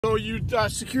So you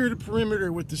secured the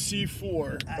perimeter with the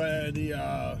C4,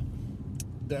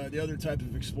 the other type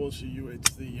of explosive.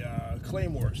 It's the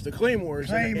claymores. The claymores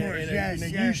in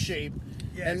a U shape,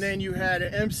 and then you had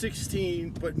an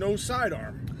M16, but no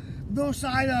sidearm. No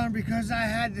sidearm because I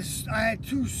had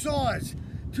two saw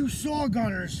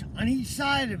gunners on each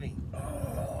side of me.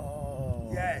 Oh.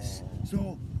 Yes.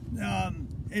 So,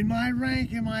 in my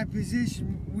rank, in my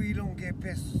position, we don't get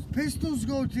pistols. Pistols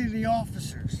go to the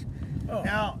officers. Oh.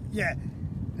 Now,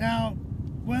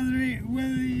 whether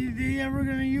they ever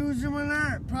gonna use them or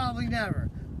not, probably never.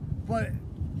 But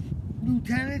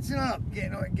lieutenants and up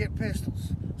get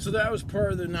pistols. So that was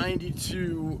part of the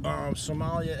 '92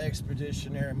 Somalia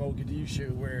expedition there in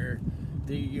Mogadishu, where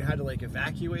you had to like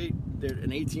evacuate,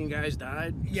 and 18 guys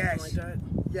died. Yes. Something like that.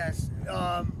 Yes.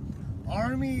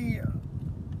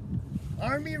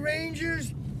 Army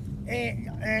Rangers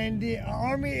and the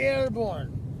Army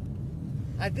Airborne.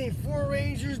 I think 4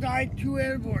 Rangers died, 2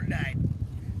 Airborne died.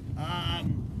 I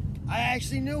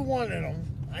actually knew one of them.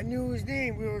 I knew his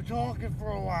name. We were talking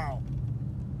for a while.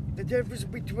 The difference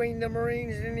between the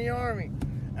Marines and the Army.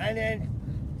 And then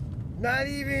not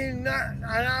an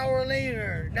hour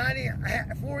later, not even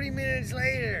 40 minutes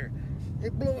later,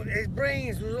 it blew. His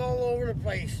brains was all over the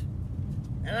place.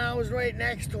 And I was right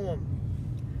next to him.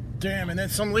 Damn, and then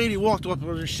some lady walked up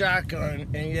with a shotgun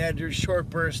and you had your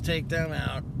short burst take them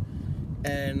out.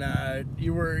 And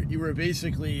you were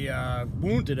basically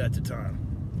wounded at the time.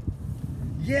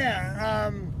 Yeah,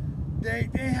 they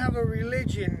have a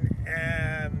religion,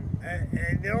 and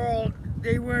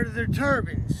they wear their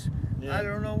turbans. Yeah. I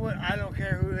don't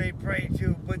care who they pray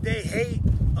to, but they hate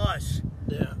us.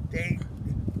 Yeah.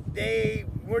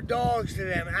 We're dogs to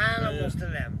them, animals to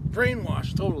them.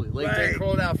 Brainwashed, totally. Like they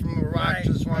crawled out from a rock,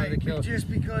 just wanted to kill. Just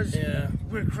because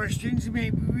we're Christians,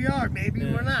 maybe we are, maybe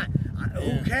we're not.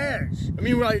 Who cares? I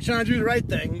mean, you're trying to do the right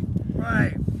thing.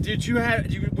 Right.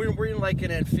 Were you like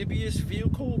an amphibious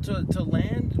vehicle to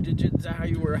land? Is that how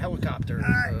you were, a helicopter?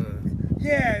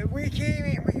 Yeah, we came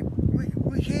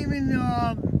in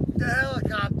the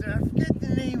helicopter. I forget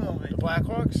the name of it. The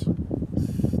Blackhawks?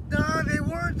 No, they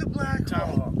weren't the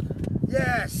Blackhawks.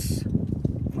 Yes.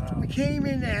 Wow. We came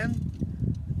in them.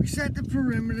 We set the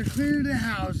perimeter, cleared the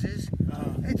houses.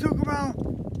 It took about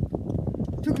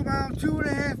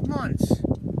 2.5 months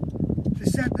to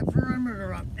set the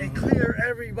perimeter up and clear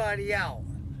everybody out.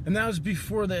 And that was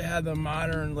before they had the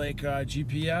modern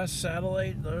GPS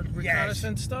satellite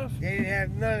reconnaissance stuff? They didn't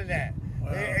have none of that.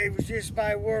 Wow. It was just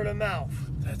by word of mouth.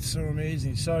 That's so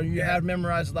amazing. So you had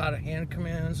memorized a lot of hand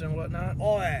commands and whatnot?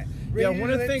 All that. Yeah,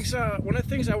 one of the things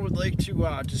I would like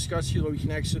to discuss here, we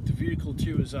can exit the vehicle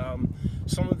too, is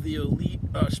some of the elite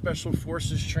special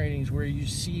forces trainings where you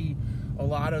see a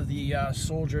lot of the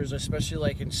soldiers, especially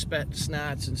like in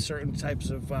SNATs and certain types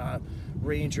of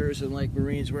Rangers and like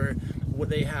Marines, where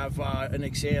they have an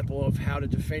example of how to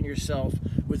defend yourself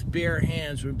with bare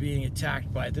hands when being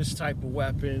attacked by this type of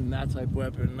weapon, that type of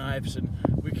weapon, knives, and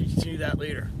we can continue that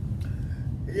later.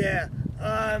 Yeah.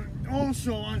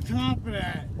 Also, on top of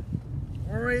that,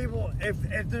 we're able,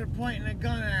 if they're pointing a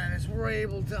gun at us, we're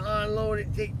able to unload it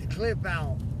and take the clip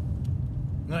out.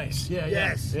 Nice. Yeah.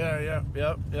 Yes. Yeah.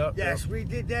 Yep. Yes, we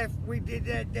did that. We did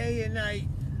that day and night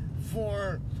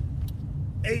for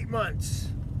 8 months.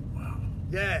 Wow.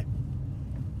 Yeah.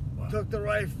 Wow.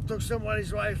 Took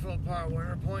somebody's rifle apart when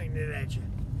they're pointing it at you.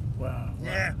 Wow.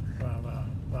 Yeah.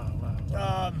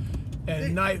 Wow.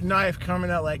 And knife coming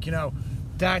out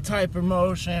that type of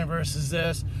motion versus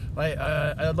this.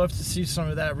 I'd love to see some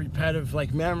of that repetitive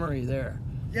memory there.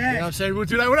 Yes. You know what I'm saying? We'll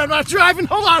do that when I'm not driving.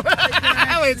 Hold on. I can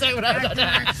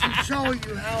actually show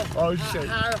you how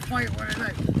to fight with a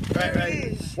knife.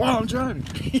 Right. While I'm driving.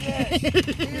 Yes.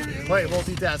 Wait,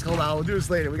 multitask. Hold on. We'll do this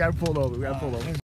later. We got to pull over.